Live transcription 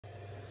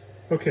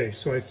Okay,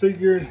 so I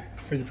figured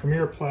for the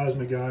Premiere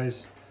Plasma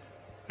guys,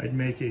 I'd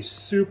make a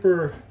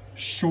super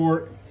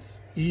short,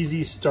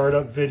 easy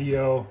startup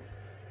video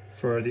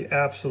for the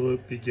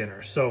absolute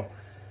beginner. So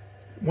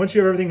once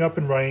you have everything up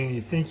and running, you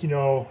think you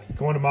know, you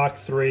go into Mach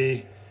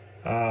 3,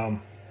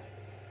 some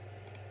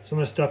of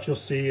the stuff you'll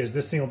see is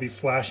this thing will be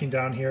flashing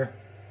down here.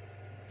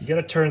 You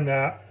gotta turn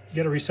that, you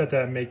gotta reset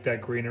that and make that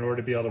green in order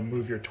to be able to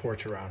move your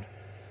torch around.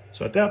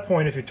 So at that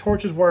point, if your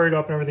torch is wired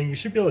up and everything, you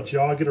should be able to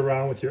jog it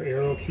around with your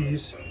arrow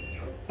keys.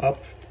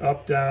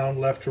 Up, down,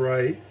 left,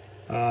 right,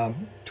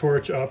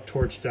 torch up,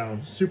 torch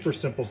down. Super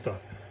simple stuff.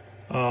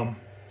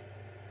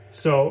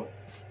 So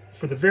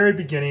for the very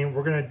beginning,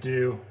 we're gonna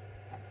do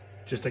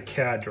just a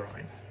CAD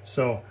drawing.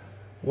 So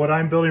what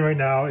I'm building right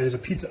now is a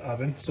pizza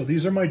oven. So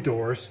these are my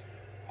doors.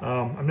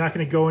 I'm not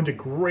gonna go into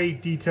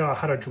great detail on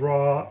how to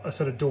draw a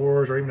set of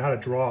doors or even how to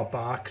draw a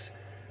box,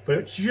 but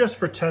it's just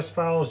for test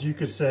files. You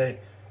could say,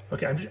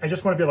 okay, I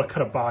just wanna be able to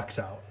cut a box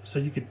out. So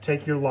you could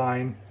take your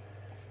line,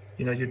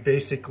 you know, you'd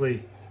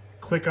basically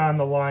click on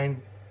the line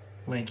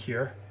link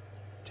here,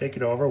 take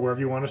it over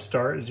wherever you want to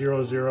start,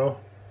 0, 0,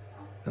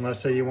 and let's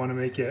say you want to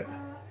make it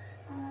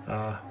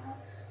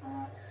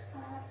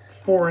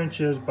 4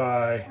 inches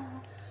by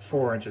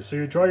 4 inches. So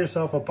you draw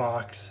yourself a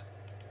box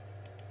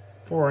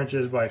 4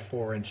 inches by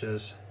 4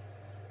 inches,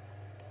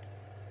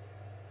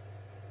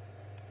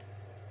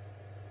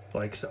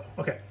 like so.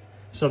 Okay,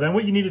 so then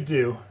what you need to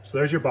do, so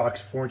there's your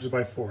box, 4 inches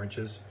by 4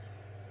 inches.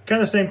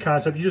 Kind of the same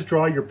concept, you just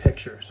draw your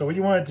picture. So what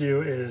you want to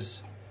do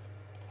is,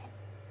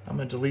 I'm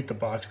going to delete the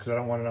box because I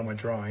don't want it on my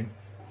drawing,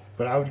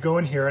 but I would go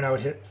in here and I would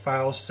hit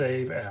File,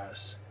 Save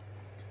As,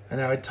 and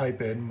I would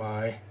type in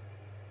my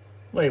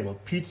label,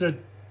 Pizza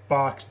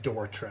Box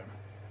Door Trim.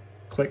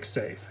 Click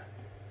Save.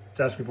 It's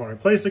asking me if I want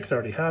to replace it because I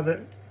already have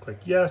it. Click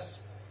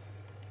Yes.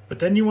 But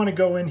then you want to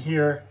go in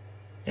here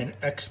and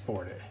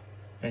export it,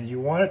 and you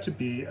want it to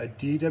be a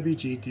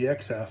DWG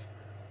DXF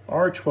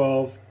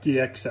R12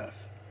 DXF.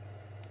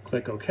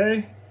 Click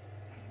OK.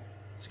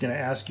 It's going to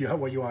ask you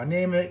what you want to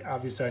name it.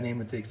 Obviously, I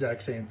name it the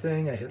exact same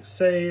thing. I hit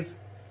Save.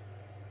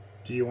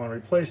 Do you want to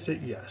replace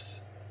it? Yes.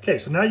 Okay,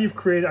 so now you've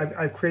created,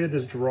 I've created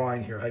this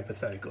drawing here,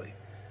 hypothetically,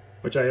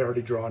 which I had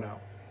already drawn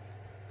out.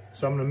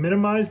 So I'm going to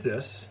minimize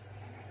this,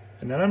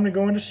 and then I'm going to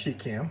go into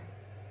sheetcam.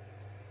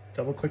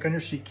 Double click on your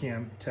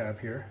sheetcam tab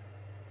here.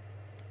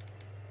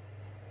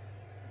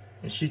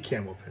 And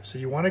sheetcam will appear. So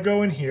you want to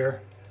go in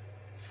here,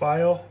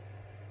 File,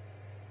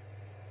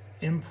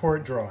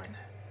 Import Drawing.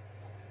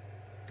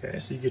 Okay,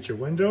 so you get your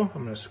window.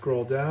 I'm going to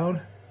scroll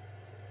down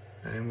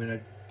and I'm going to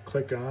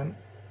click on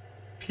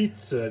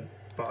Pizza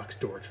Box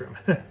Door Trim.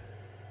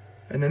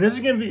 And then this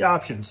is going to be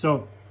options.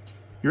 So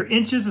your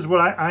inches is what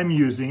I'm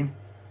using.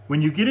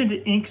 When you get into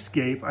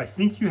Inkscape, I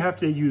think you have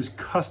to use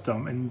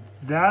custom, and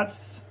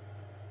that's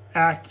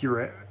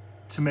accurate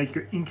to make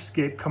your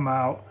Inkscape come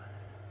out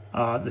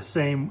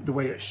the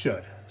way it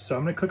should. So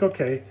I'm going to click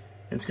OK, and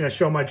it's going to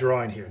show my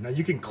drawing here. Now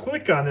you can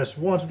click on this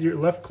once with your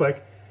left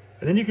click,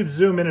 and then you can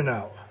zoom in and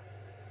out.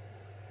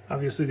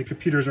 Obviously, the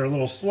computers are a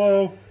little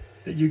slow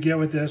that you get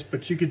with this,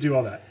 but you could do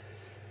all that.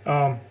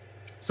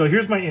 So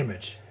here's my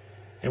image.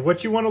 And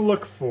what you want to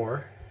look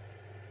for,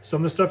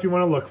 some of the stuff you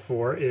want to look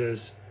for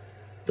is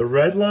the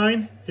red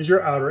line is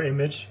your outer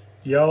image,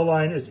 yellow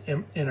line is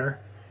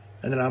inner,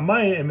 and then on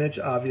my image,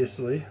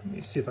 obviously, let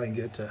me see if I can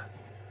get it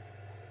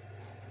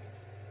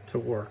to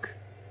work.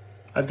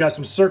 I've got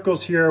some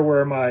circles here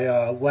where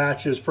my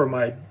latches for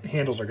my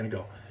handles are going to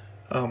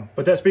go.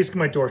 But that's basically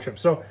my door trim.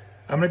 So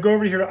I'm going to go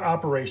over here to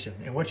operation,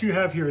 and what you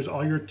have here is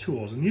all your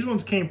tools, and these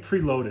ones came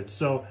preloaded.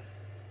 So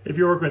if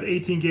you're working with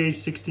 18 gauge,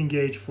 16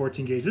 gauge,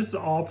 14 gauge, this is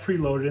all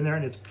preloaded in there,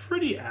 and it's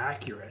pretty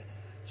accurate.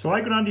 So I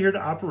go down to here to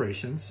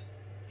operations,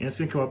 and it's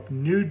going to come up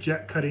new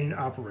jet cutting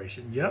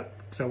operation. Yep,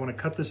 because I want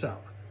to cut this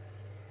out.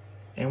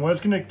 And what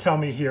it's going to tell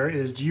me here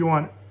is, do you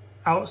want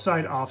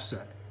outside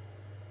offset?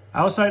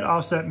 Outside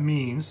offset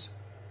means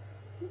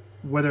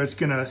whether it's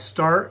going to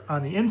start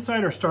on the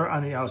inside or start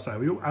on the outside.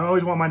 I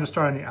always want mine to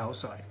start on the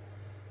outside.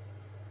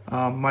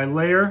 My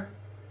layer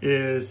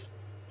is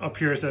up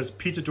here. It says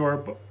Pizza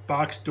Door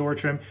Box Door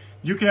Trim.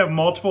 You can have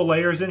multiple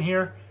layers in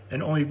here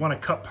and only want to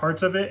cut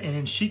parts of it. And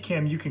in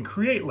sheetcam, you can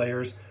create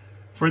layers.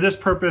 For this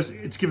purpose,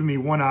 it's giving me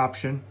one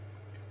option.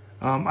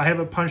 I have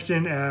it punched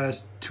in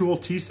as tool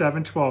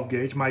T7 12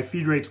 gauge. My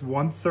feed rate's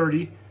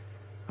 130.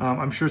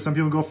 I'm sure some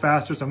people go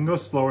faster, some go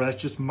slower.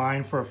 That's just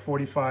mine for a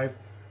 45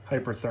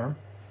 hypertherm.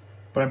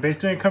 But I'm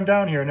basically gonna come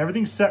down here and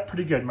everything's set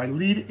pretty good. My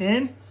lead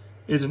in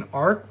is an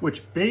arc,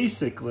 which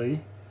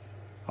basically,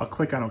 I'll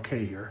click on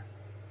OK here.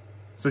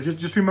 So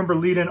just remember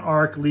lead in,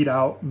 arc, lead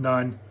out,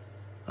 none.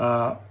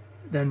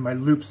 Then my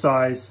loop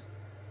size.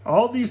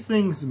 All these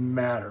things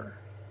matter.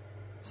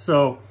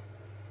 So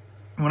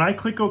when I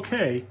click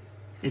OK,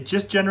 it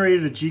just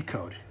generated a G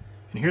code.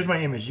 And here's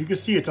my image. You can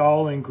see it's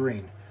all in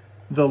green.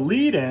 The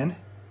lead in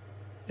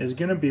is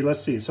going to be,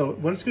 let's see. So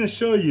what it's going to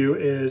show you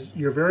is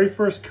your very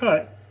first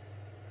cut.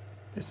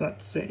 It's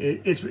not,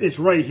 it's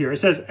right here. It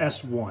says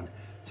S1.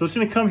 So it's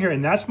going to come here,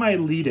 and that's my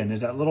lead in,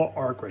 is that little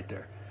arc right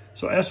there.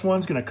 So S1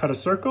 is going to cut a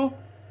circle,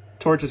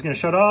 Torch is going to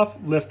shut off,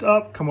 lift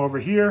up, come over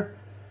here,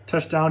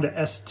 touch down to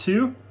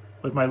S2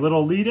 with my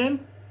little lead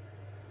in,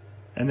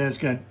 and then it's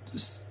going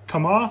to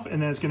come off,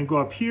 and then it's going to go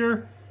up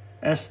here,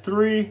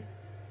 S3,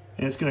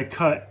 and it's going to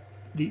cut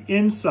the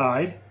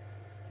inside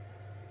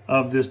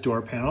of this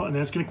door panel, and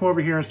then it's going to come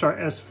over here and start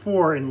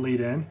S4 and lead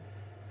in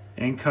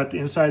and cut the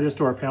inside of this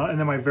door panel, and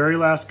then my very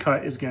last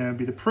cut is going to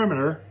be the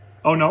perimeter.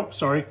 Oh no,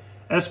 sorry,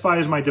 S5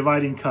 is my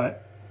dividing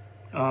cut,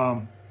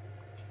 and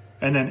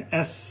then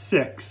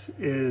S6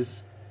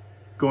 is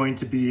going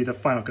to be the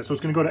final cut. So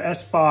it's going to go to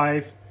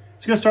S5,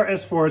 it's going to start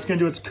S4, it's going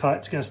to do its cut,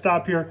 it's going to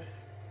stop here,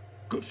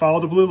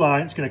 follow the blue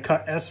line, it's going to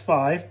cut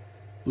S5,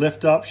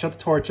 lift up, shut the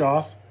torch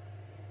off,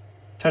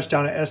 touch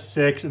down to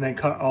S6, and then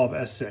cut all of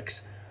S6.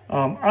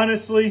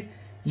 Honestly,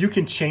 you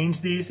can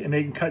change these and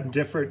make them cut in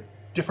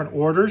different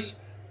orders.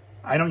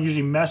 I don't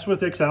usually mess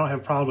with it because I don't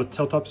have problems with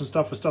tilt-ups and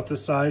stuff with stuff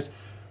this size,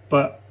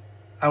 but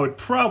I would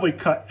probably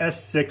cut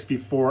S6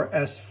 before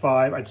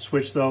S5. I'd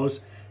switch those,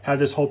 have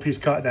this whole piece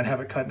cut, then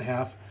have it cut in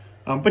half.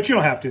 But you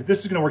don't have to. This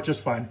is going to work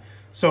just fine.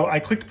 So I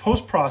clicked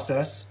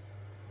post-process.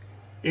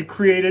 It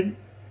created,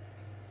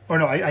 or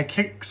no, I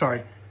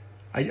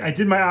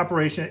did my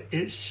operation.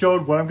 It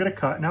showed what I'm going to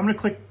cut. Now I'm going to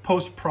click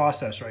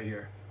post-process right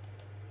here.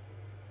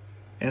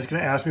 And it's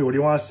going to ask me, what do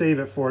you want to save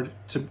it for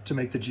to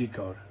make the G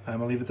code? I'm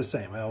going to leave it the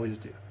same. I always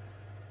do.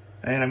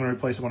 And I'm going to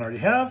replace the one I already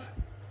have.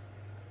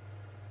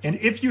 And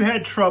if you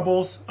had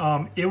troubles,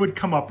 it would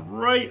come up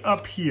right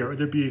up here.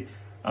 There'd be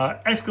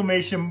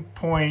exclamation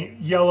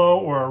point, yellow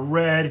or a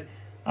red.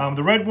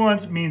 The red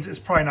ones means it's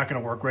probably not going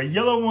to work, right?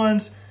 Yellow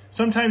ones,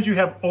 sometimes you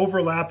have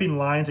overlapping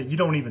lines that you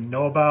don't even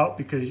know about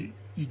because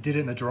you did it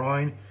in the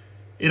drawing.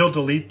 It'll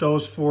delete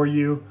those for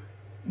you.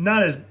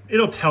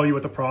 It'll tell you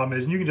what the problem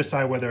is, and you can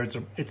decide whether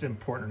it's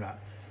important or not.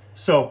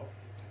 So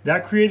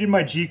that created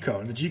my G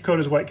code, and the G code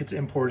is what gets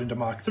imported into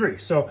Mach 3.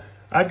 So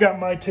I've got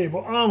my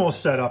table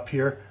almost set up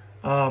here.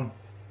 I'm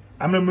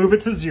going to move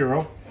it to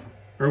 0,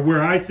 or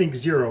where I think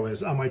 0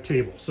 is on my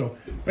table. So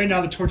right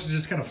now the torch is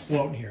just kind of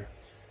floating here.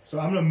 So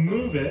I'm going to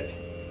move it,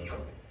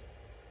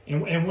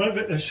 and one of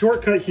the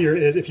shortcut here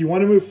is if you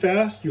want to move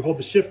fast, you hold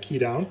the shift key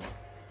down,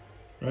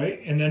 right,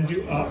 and then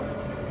do up,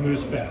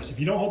 moves fast. If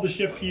you don't hold the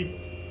shift key,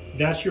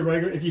 that's your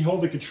regular. If you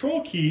hold the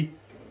control key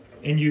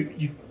and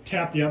you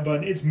tap the up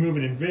button, it's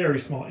moving in very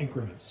small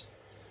increments.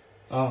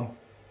 But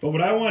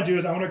what I want to do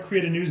is I want to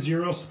create a new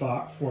 0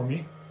 spot for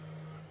me.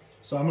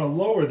 So I'm going to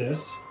lower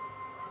this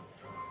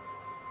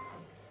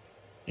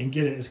and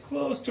get it as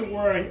close to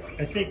where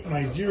I think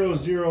my 0,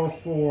 0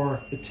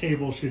 for the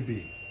table should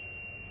be.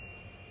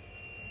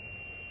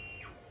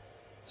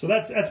 So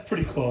that's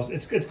pretty close.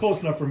 It's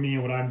close enough for me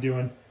and what I'm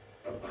doing.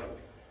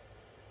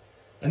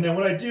 And then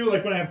what I do,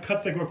 like when I have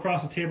cuts that go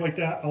across the table like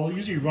that, I'll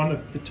usually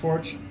run the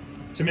torch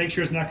to make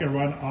sure it's not going to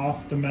run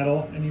off the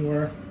metal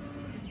anywhere.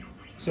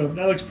 So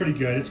that looks pretty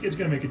good. It's going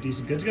to make a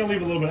decent cut. It's going to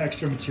leave a little bit of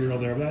extra material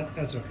there, but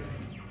that's okay.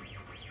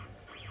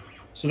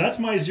 So that's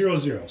my 0,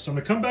 0. So I'm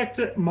going to come back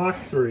to Mach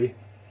 3,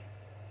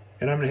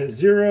 and I'm going to hit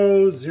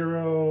 0,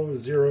 0,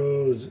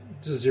 0,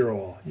 just 0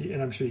 all. And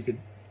I'm sure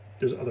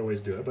there's other ways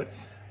to do it. But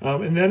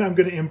and then I'm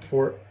going to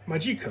import my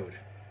G code.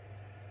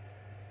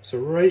 So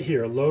right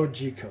here, load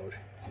G code.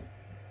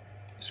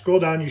 Scroll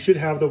down, you should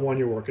have the one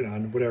you're working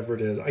on, whatever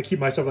it is. I keep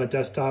myself on a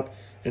desktop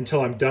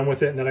until I'm done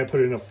with it, and then I put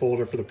it in a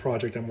folder for the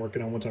project I'm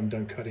working on once I'm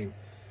done cutting.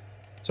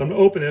 So I'm going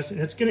to open this, and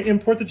it's going to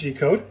import the G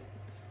code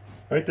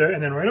right there.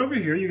 And then right over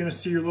here, you're going to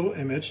see your little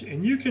image,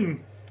 and you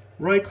can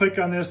right-click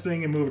on this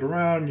thing and move it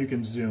around. You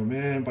can zoom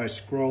in by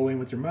scrolling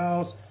with your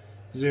mouse,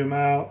 zoom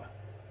out.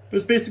 But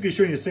it's basically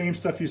showing you the same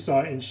stuff you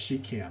saw in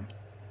sheetcam.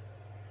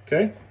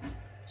 Okay?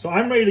 So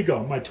I'm ready to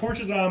go. My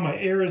torch is on, my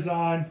air is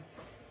on.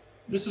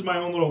 This is my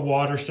own little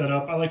water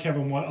setup. I like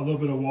having a little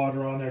bit of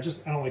water on there.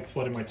 I don't like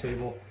flooding my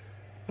table.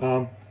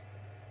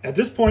 At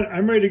this point,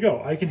 I'm ready to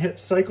go. I can hit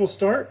cycle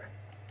start,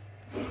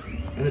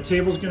 and the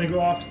table's going to go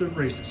off to the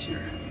races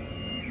here.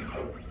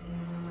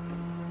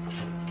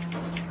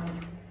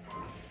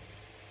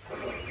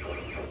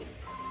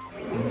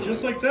 And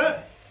just like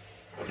that,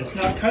 it's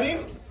not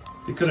cutting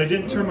because I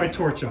didn't turn my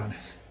torch on.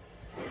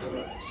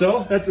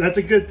 So that's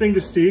a good thing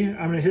to see.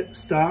 I'm going to hit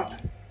stop.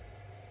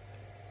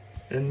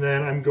 And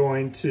then I'm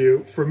going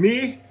to, for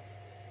me,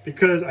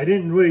 because I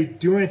didn't really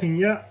do anything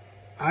yet,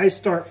 I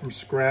start from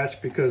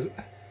scratch because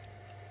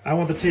I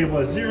want the table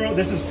at 0.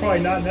 This is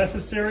probably not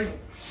necessary.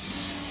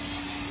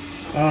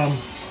 But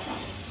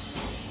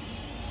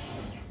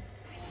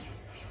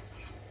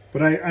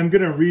I'm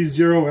going to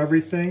re-zero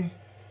everything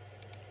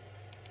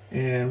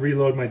and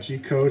reload my G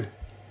code.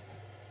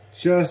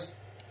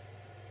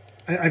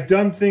 I've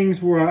done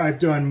things where I've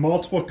done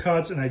multiple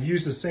cuts and I've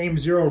used the same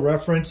 0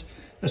 reference,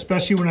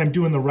 especially when I'm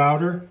doing the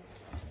router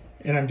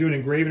and I'm doing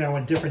engraving. I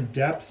want different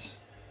depths,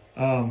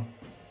 but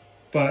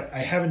I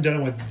haven't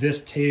done it with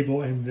this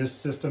table and this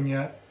system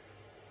yet.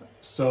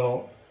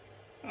 So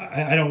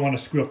I don't want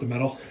to screw up the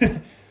metal.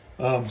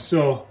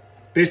 So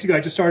basically I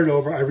just started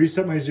over. I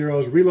reset my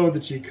zeros, reload the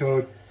G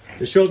code.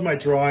 It shows my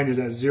drawing is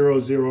at 0,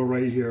 0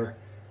 right here.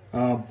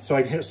 So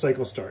I can hit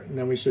cycle start, and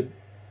then we should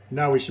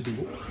be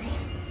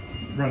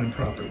running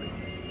properly.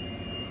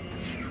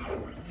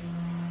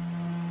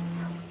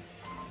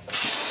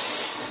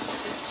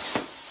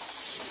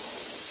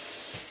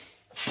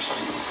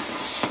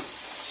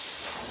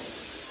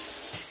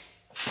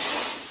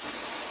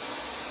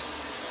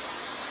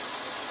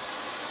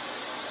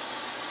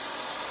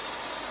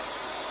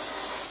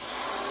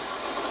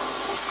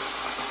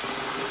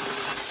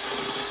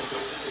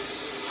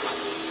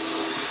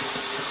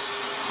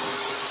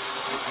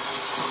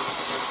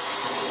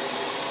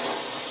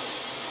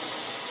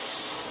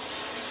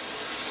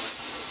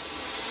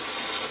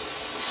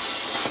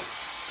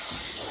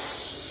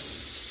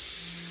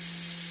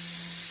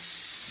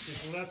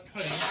 So that's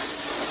cutting.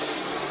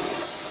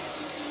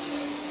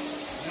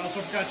 I also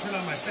forgot to turn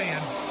on my fan.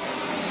 I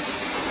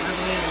have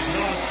a little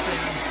exhaust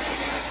fan.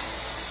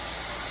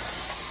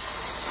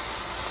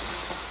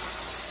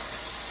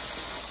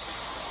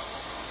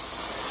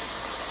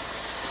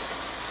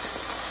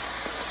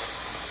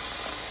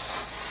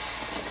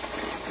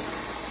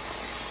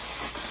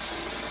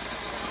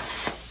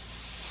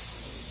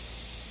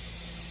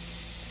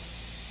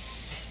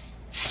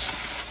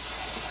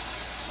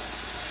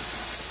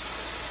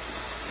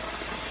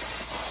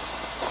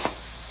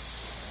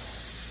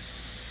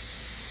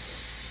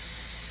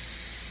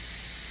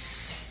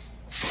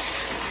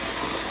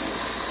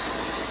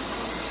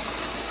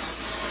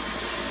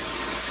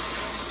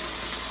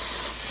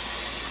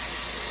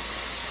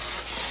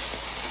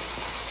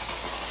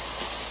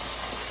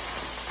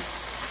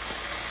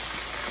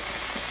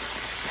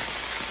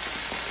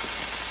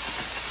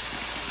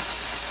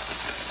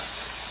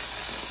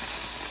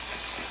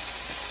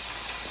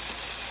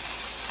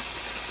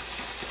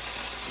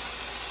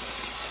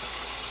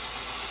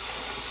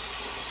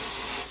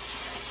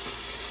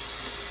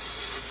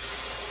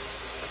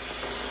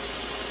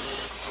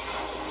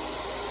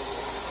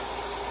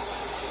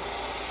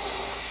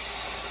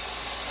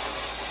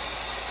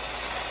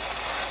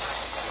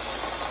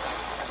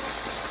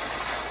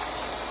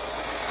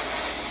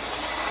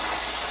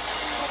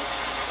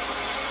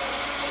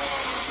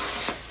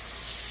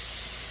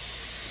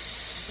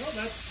 Well,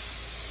 that's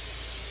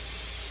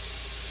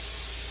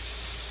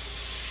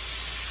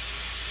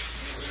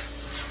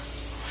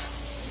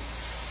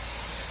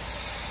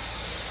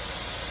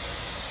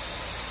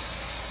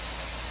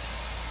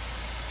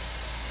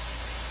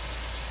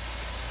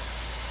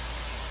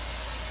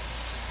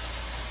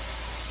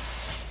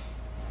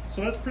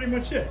so that's pretty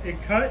much it.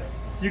 It cut.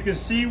 You can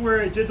see where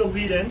it did the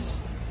lead-ins.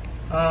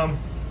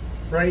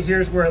 Right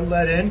here's where it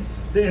let in.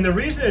 And the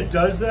reason it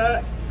does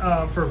that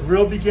for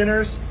real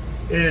beginners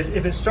is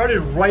if it started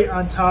right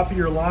on top of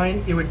your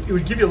line, it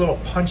would give you a little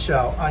punch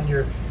out on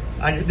your,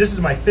 this is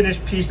my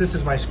finished piece, this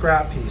is my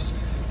scrap piece.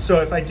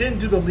 So if I didn't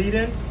do the lead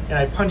in and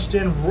I punched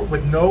in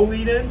with no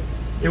lead in,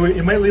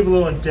 it might leave a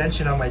little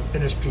indentation on my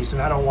finished piece,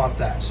 and I don't want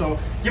that. So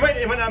it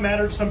might not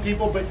matter to some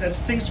people, but that's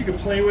things you can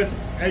play with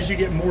as you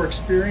get more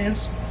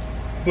experience.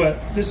 But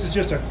this is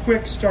just a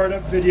quick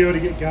startup video to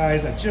get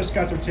guys that just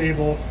got their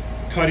table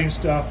cutting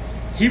stuff.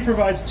 He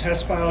provides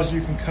test files you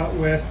can cut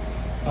with.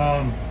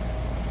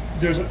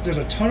 There's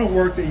a ton of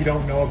work that you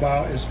don't know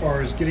about as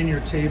far as getting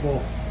your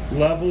table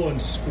level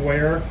and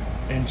square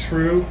and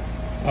true.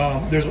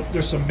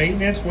 There's some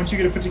maintenance. Once you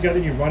get it put together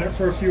and you run it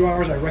for a few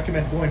hours, I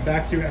recommend going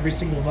back through every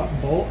single nut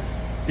and bolt,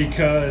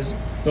 because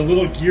the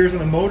little gears in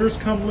the motors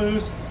come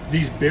loose.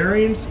 These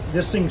bearings,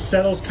 this thing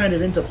settles kind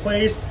of into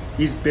place.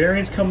 These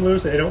bearings come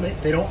loose. They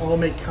don't all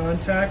make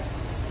contact,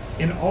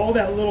 and all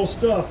that little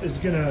stuff is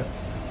gonna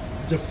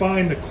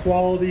define the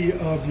quality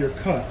of your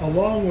cut,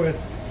 along with,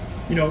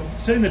 you know,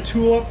 setting the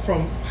tool up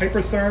from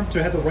hypertherm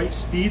to have the right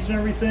speeds and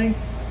everything.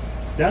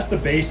 That's the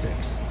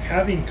basics.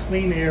 Having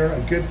clean air,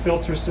 a good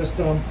filter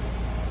system,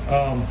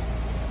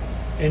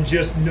 and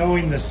just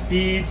knowing the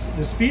speeds.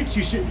 The speeds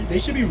they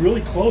should be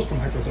really close from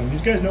hypertherm.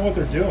 These guys know what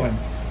they're doing.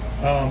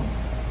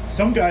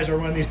 Some guys are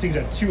running these things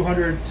at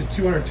 200 to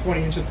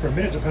 220 inches per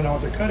minute, depending on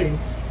what they're cutting,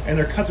 and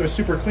their cuts are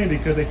super clean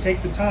because they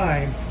take the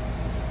time.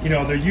 You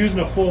know, they're using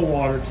a full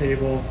water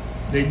table.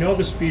 They know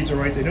the speeds are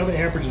right, they know the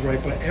amperage is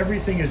right, but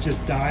everything is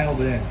just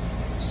dialed in.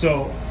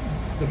 So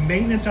the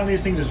maintenance on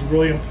these things is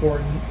really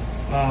important.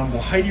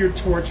 The height of your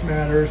torch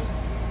matters.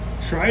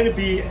 Try to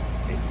be,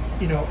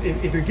 you know,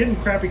 if you're getting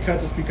crappy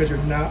cuts, it's because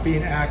you're not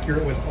being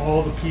accurate with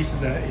all the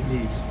pieces that it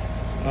needs.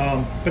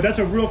 But that's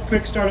a real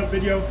quick startup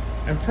video.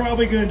 I'm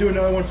probably going to do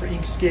another one for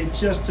Inkscape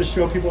just to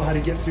show people how to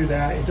get through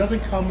that. It doesn't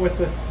come with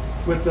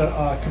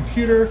the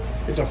computer.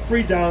 It's a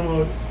free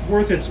download.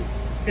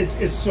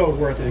 It's so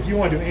worth it. If you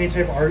want to do any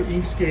type of art,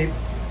 Inkscape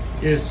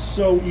is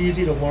so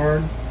easy to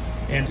learn,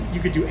 and you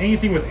could do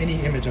anything with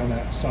any image on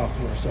that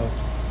software. So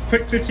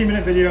quick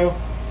 15-minute video.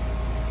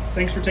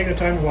 Thanks for taking the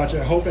time to watch it.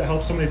 I hope it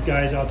helps some of these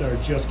guys out that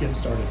are just getting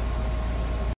started.